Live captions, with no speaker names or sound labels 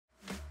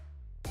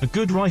A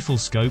good rifle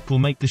scope will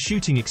make the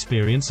shooting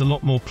experience a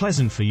lot more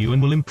pleasant for you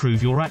and will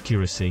improve your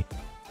accuracy.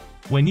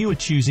 When you are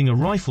choosing a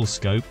rifle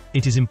scope,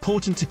 it is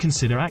important to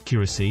consider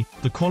accuracy,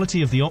 the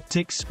quality of the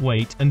optics,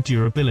 weight, and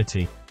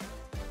durability.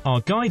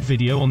 Our guide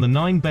video on the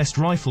 9 best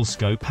rifle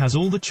scope has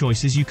all the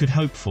choices you could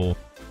hope for.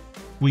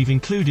 We've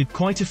included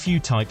quite a few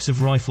types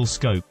of rifle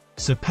scope,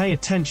 so pay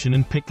attention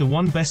and pick the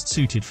one best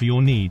suited for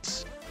your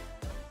needs.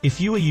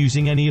 If you are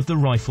using any of the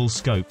rifle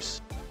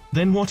scopes,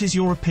 then what is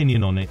your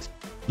opinion on it?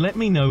 Let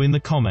me know in the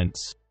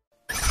comments.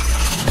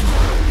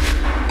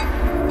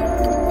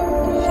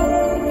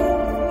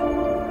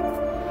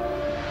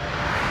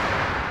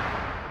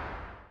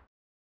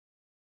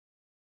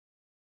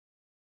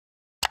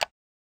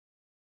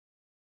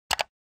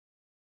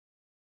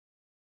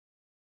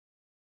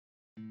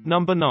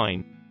 Number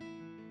 9.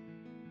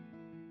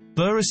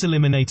 Burris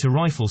Eliminator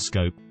Rifle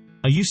Scope.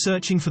 Are you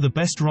searching for the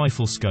best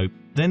rifle scope?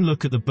 Then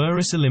look at the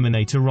Burris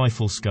Eliminator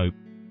Rifle Scope.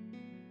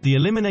 The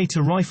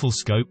Eliminator Rifle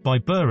Scope by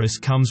Burris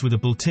comes with a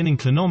built-in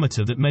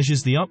inclinometer that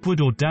measures the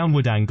upward or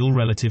downward angle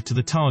relative to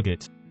the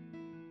target.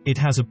 It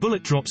has a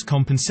bullet drops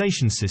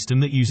compensation system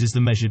that uses the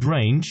measured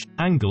range,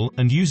 angle,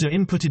 and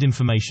user-inputted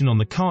information on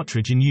the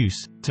cartridge in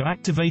use to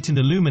activate and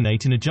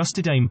illuminate an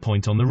adjusted aim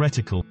point on the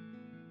reticle.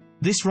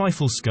 This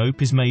rifle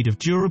scope is made of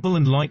durable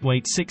and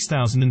lightweight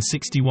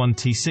 6061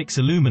 T6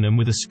 aluminum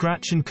with a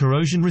scratch and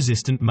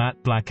corrosion-resistant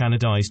matte black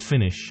anodized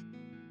finish.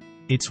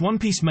 Its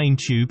one-piece main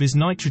tube is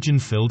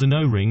nitrogen-filled and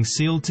O-ring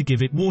sealed to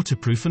give it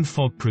waterproof and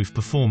fog-proof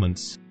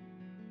performance.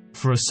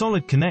 For a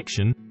solid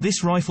connection,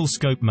 this rifle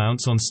scope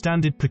mounts on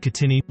standard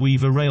Picatinny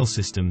Weaver rail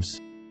systems.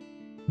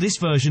 This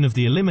version of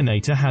the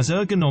Eliminator has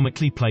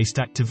ergonomically placed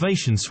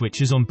activation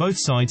switches on both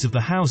sides of the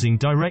housing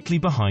directly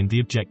behind the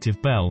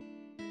objective bell.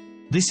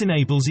 This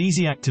enables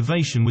easy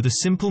activation with a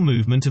simple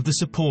movement of the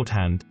support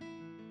hand.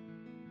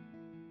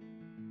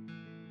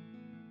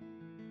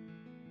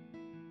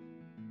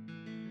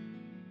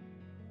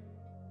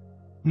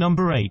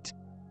 Number 8.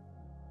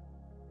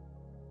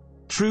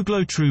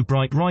 Truglo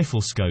Tru-Brite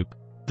Rifle Scope.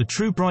 The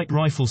Tru-Brite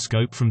rifle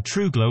scope from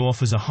Truglo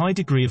offers a high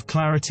degree of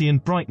clarity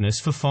and brightness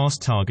for fast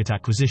target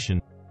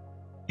acquisition.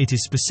 It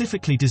is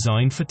specifically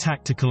designed for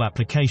tactical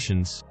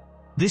applications.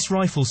 This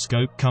rifle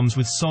scope comes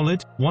with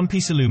solid,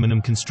 one-piece aluminum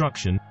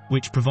construction,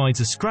 which provides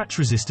a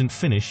scratch-resistant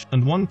finish,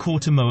 and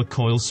 1/4 mower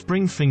coil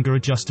spring finger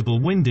adjustable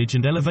windage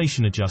and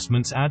elevation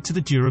adjustments add to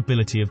the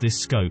durability of this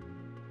scope.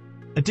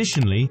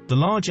 Additionally, the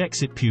large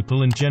exit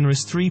pupil and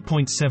generous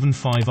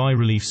 3.75 eye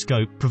relief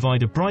scope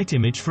provide a bright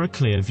image for a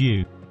clear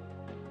view.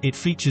 It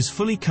features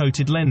fully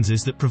coated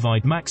lenses that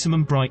provide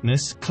maximum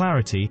brightness,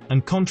 clarity,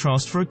 and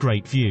contrast for a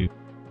great view.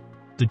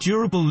 The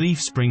durable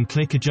leaf spring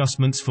click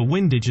adjustments for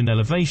windage and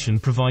elevation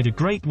provide a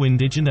great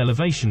windage and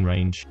elevation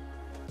range.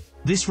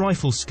 This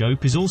rifle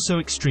scope is also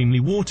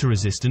extremely water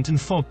resistant and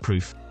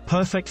fog-proof,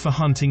 perfect for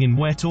hunting in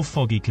wet or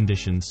foggy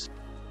conditions.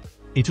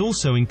 It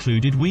also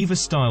included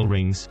Weaver-style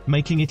rings,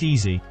 making it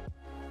easy.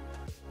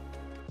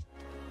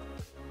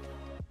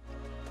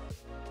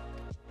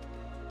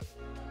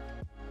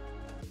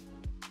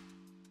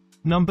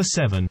 Number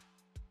 7.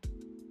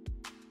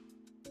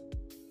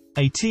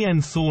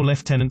 ATN Thor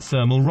Lieutenant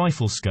Thermal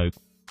Rifle Scope.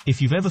 If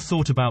you've ever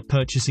thought about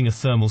purchasing a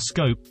thermal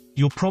scope,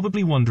 you're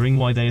probably wondering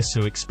why they are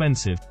so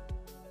expensive.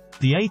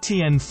 The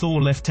ATN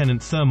Thor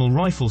Lieutenant Thermal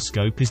Rifle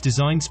Scope is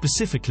designed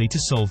specifically to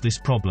solve this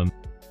problem.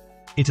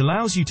 It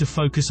allows you to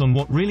focus on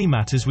what really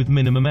matters with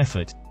minimum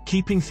effort,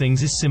 keeping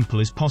things as simple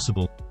as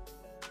possible.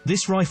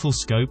 This rifle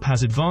scope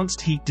has advanced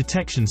heat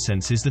detection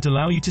sensors that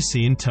allow you to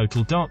see in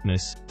total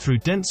darkness, through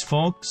dense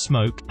fog,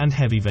 smoke, and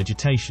heavy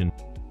vegetation.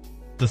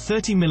 The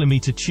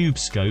 30mm tube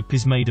scope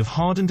is made of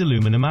hardened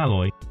aluminum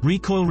alloy,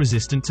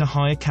 recoil-resistant to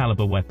higher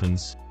caliber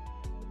weapons.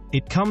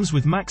 It comes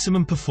with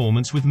maximum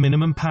performance with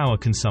minimum power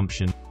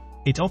consumption.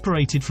 It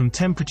operated from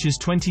temperatures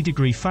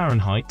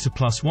 20°F to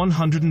plus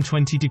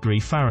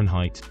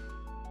 120°F.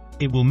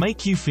 It will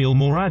make you feel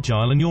more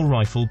agile and your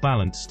rifle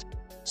balanced.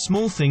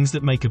 Small things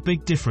that make a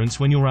big difference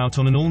when you're out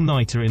on an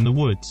all-nighter in the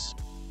woods.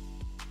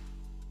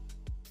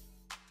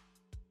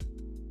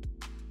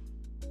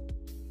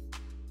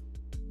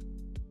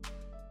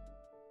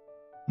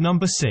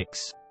 Number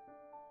 6.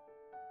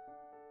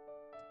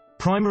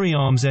 Primary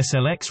Arms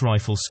SLX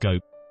Rifle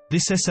Scope.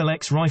 This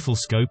SLX rifle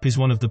scope is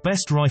one of the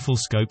best rifle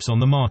scopes on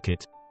the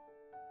market.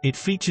 It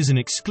features an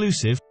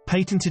exclusive,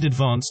 patented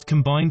advanced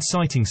combined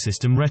sighting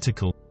system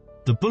reticle.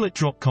 The bullet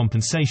drop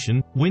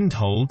compensation, wind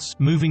holds,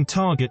 moving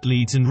target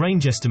leads and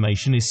range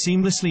estimation is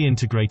seamlessly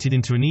integrated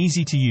into an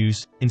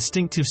easy-to-use,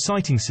 instinctive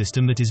sighting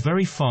system that is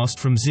very fast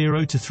from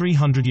 0 to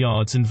 300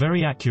 yards and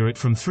very accurate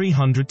from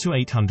 300 to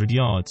 800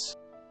 yards.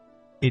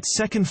 Its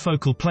second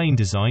focal plane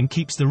design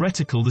keeps the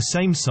reticle the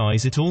same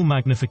size at all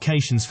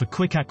magnifications for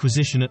quick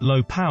acquisition at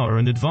low power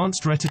and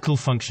advanced reticle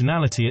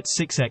functionality at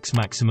 6x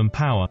maximum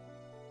power.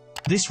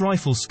 This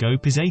rifle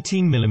scope is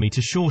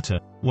 18mm shorter,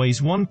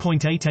 weighs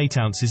 1.88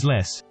 ounces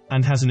less,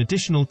 and has an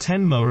additional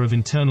 10 mower of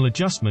internal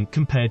adjustment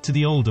compared to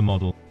the older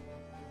model.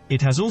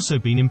 It has also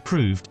been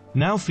improved,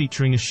 now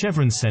featuring a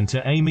chevron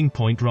center aiming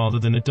point rather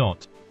than a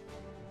dot.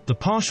 The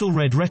partial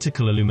red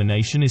reticle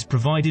illumination is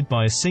provided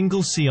by a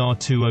single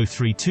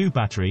CR2032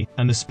 battery,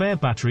 and a spare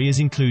battery is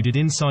included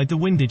inside the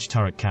windage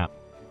turret cap.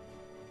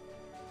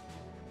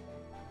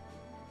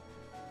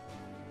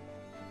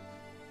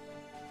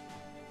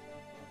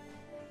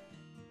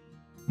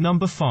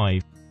 Number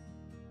 5.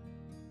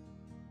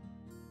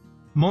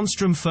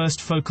 Monstrum First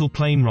Focal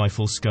Plane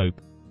Rifle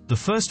Scope. The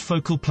First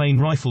Focal Plane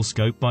Rifle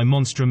Scope by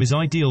Monstrum is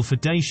ideal for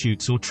day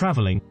shoots or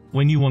traveling,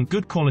 when you want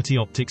good quality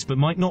optics but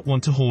might not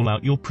want to haul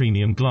out your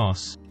premium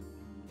glass.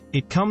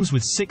 It comes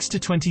with 6 to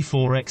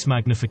 24x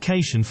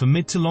magnification for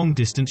mid to long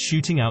distance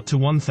shooting out to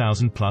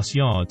 1000 plus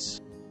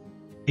yards.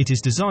 It is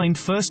designed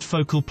first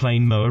focal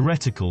plane MOA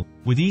reticle,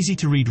 with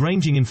easy-to-read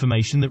ranging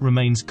information that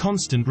remains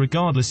constant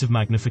regardless of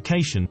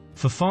magnification,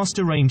 for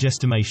faster range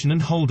estimation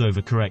and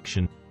holdover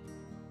correction.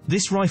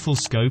 This rifle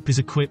scope is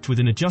equipped with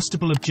an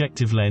adjustable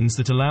objective lens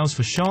that allows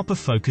for sharper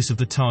focus of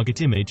the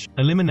target image,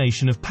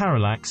 elimination of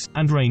parallax,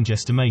 and range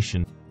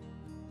estimation.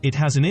 It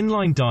has an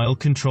inline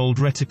dial-controlled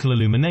reticle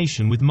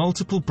illumination with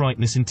multiple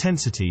brightness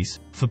intensities,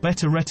 for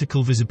better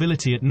reticle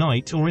visibility at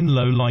night or in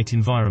low-light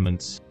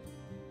environments.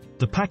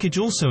 The package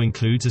also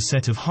includes a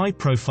set of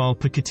high-profile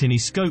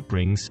Picatinny scope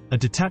rings, a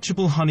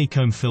detachable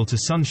honeycomb filter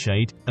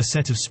sunshade, a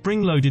set of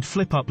spring-loaded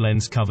flip-up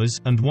lens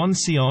covers, and one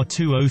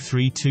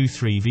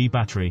CR20323V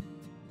battery.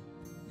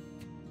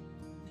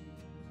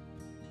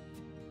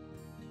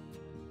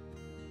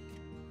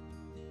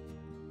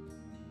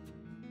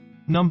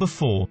 Number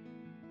 4.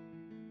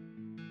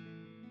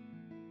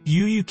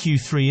 UUQ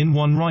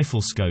 3-in-1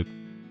 Rifle Scope.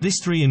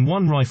 This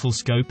 3-in-1 rifle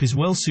scope is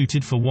well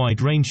suited for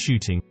wide-range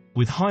shooting,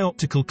 with high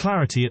optical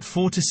clarity at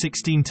 4 to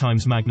 16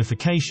 times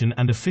magnification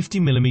and a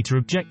 50mm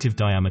objective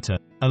diameter,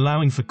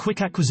 allowing for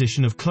quick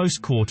acquisition of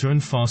close-quarter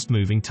and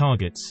fast-moving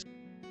targets.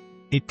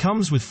 It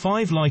comes with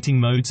 5 lighting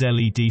modes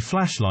LED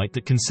flashlight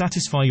that can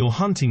satisfy your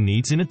hunting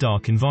needs in a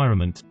dark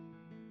environment.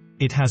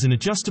 It has an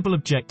adjustable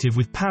objective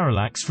with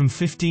parallax from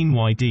 15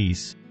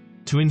 YDs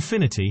to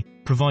infinity,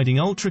 providing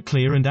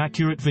ultra-clear and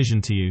accurate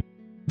vision to you.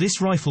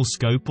 This rifle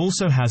scope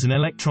also has an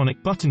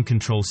electronic button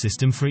control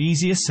system for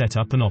easier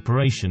setup and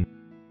operation.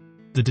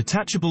 The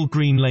detachable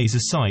green laser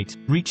sight,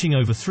 reaching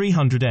over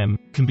 300 m,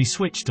 can be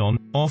switched on,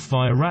 off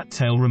via rat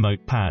tail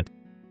remote pad.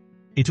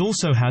 It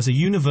also has a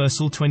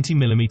universal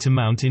 20mm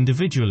mount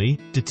individually,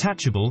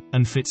 detachable,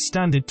 and fits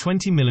standard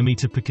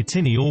 20mm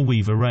Picatinny or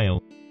Weaver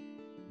rail.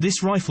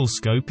 This rifle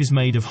scope is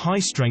made of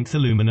high-strength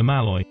aluminum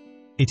alloy.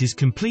 It is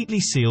completely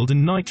sealed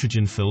and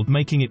nitrogen-filled,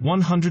 making it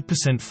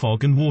 100%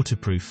 fog and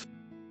waterproof.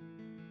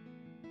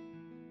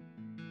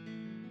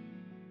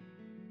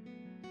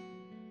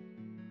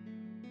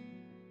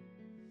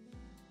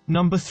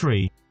 Number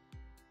 3.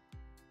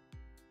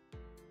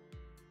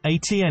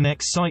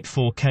 ATNX Sight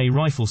 4K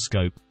Rifle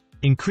Scope.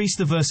 Increase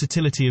the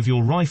versatility of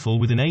your rifle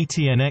with an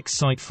ATNX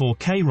Sight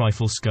 4K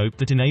rifle scope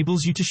that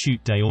enables you to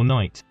shoot day or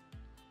night.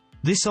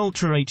 This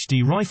Ultra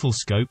HD rifle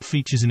scope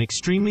features an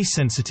extremely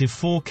sensitive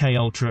 4K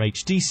Ultra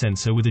HD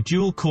sensor with a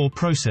dual-core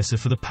processor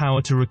for the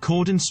power to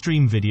record and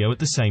stream video at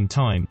the same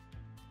time.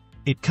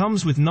 It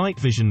comes with night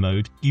vision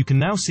mode. You can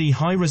now see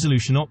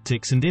high-resolution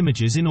optics and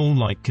images in all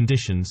light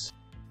conditions.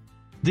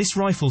 This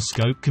rifle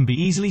scope can be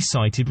easily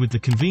sighted with the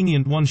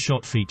convenient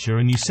one-shot feature,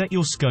 and you set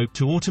your scope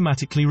to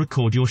automatically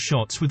record your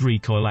shots with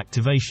recoil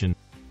activation.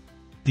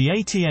 The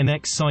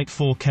ATNX Sight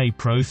 4K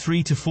Pro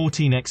 3 to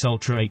 14x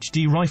Ultra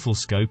HD rifle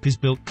scope is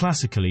built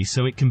classically,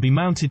 so it can be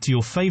mounted to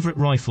your favorite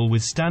rifle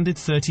with standard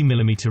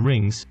 30mm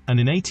rings, and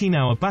an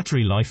 18-hour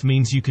battery life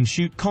means you can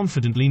shoot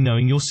confidently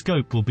knowing your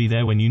scope will be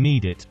there when you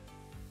need it.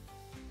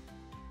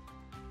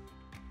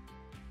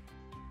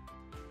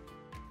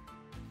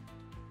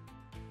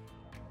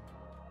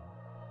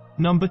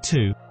 Number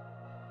 2.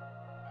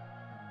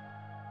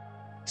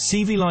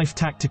 Cvlife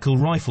Tactical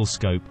Rifle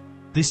Scope.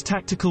 This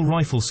tactical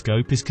rifle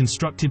scope is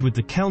constructed with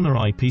the Kellner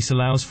eyepiece,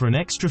 allows for an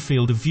extra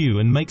field of view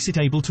and makes it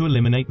able to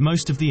eliminate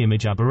most of the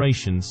image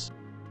aberrations.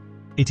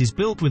 It is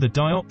built with a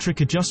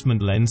dioptric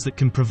adjustment lens that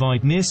can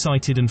provide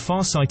nearsighted and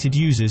far-sighted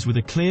users with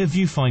a clear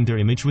viewfinder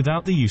image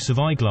without the use of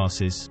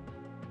eyeglasses.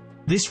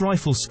 This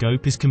rifle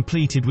scope is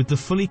completed with the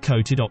fully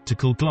coated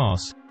optical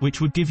glass, which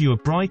would give you a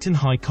bright and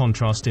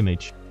high-contrast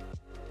image.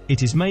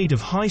 It is made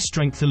of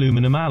high-strength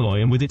aluminum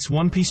alloy and with its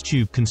one-piece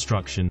tube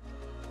construction.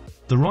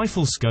 The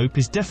rifle scope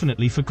is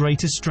definitely for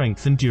greater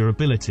strength and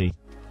durability.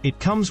 It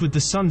comes with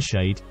the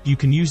sunshade. You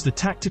can use the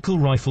tactical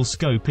rifle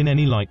scope in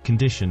any light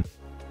condition.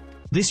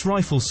 This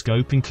rifle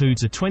scope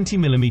includes a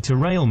 20mm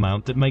rail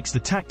mount that makes the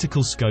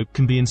tactical scope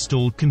can be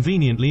installed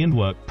conveniently and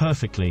work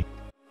perfectly.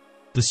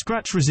 The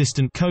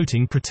scratch-resistant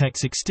coating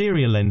protects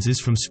exterior lenses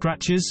from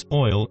scratches,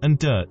 oil, and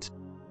dirt.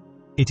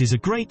 It is a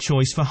great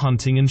choice for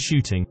hunting and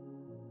shooting.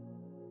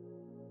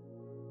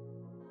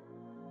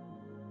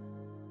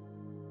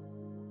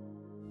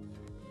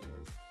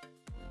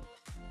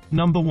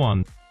 Number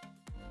 1.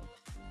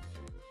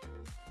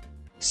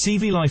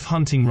 Cvlife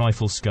Hunting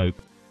Rifle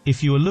Scope.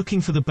 If you are looking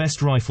for the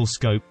best rifle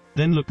scope,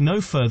 then look no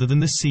further than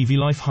the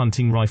Cvlife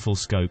Hunting Rifle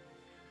Scope.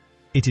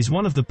 It is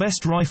one of the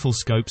best rifle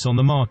scopes on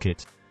the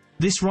market.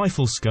 This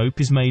rifle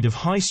scope is made of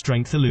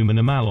high-strength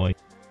aluminum alloy.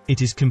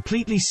 It is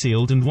completely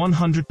sealed and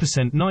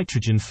 100%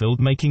 nitrogen filled,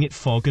 making it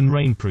fog and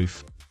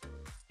rainproof.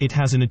 It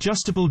has an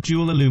adjustable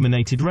dual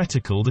illuminated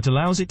reticle that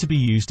allows it to be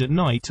used at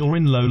night or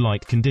in low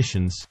light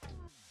conditions.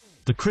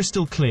 The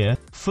crystal clear,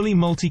 fully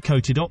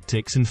multi-coated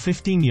optics and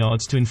 15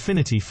 yards to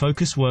infinity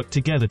focus work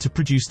together to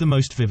produce the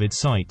most vivid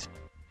sight.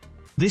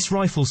 This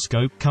rifle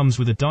scope comes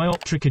with a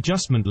dioptric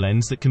adjustment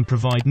lens that can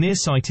provide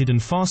nearsighted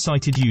and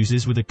far-sighted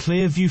users with a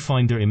clear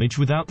viewfinder image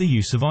without the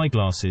use of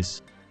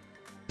eyeglasses.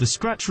 The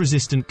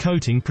scratch-resistant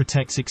coating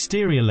protects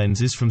exterior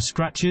lenses from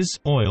scratches,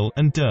 oil,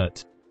 and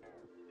dirt.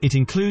 It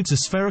includes a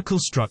spherical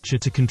structure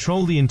to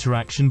control the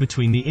interaction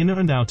between the inner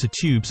and outer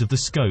tubes of the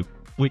scope,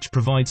 which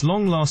provides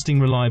long-lasting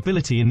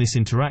reliability in this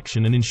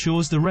interaction and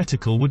ensures the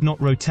reticle would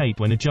not rotate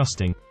when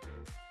adjusting.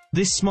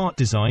 This smart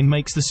design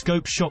makes the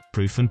scope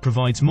shockproof and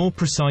provides more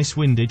precise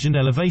windage and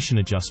elevation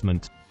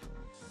adjustment.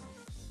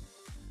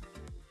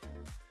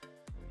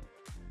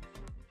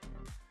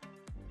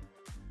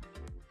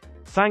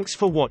 Thanks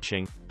for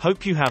watching.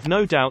 Hope you have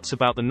no doubts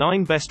about the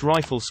 9 best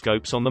rifle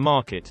scopes on the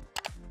market.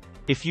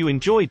 If you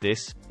enjoyed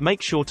this,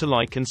 make sure to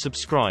like and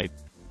subscribe.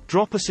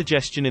 Drop a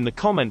suggestion in the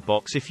comment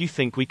box if you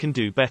think we can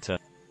do better.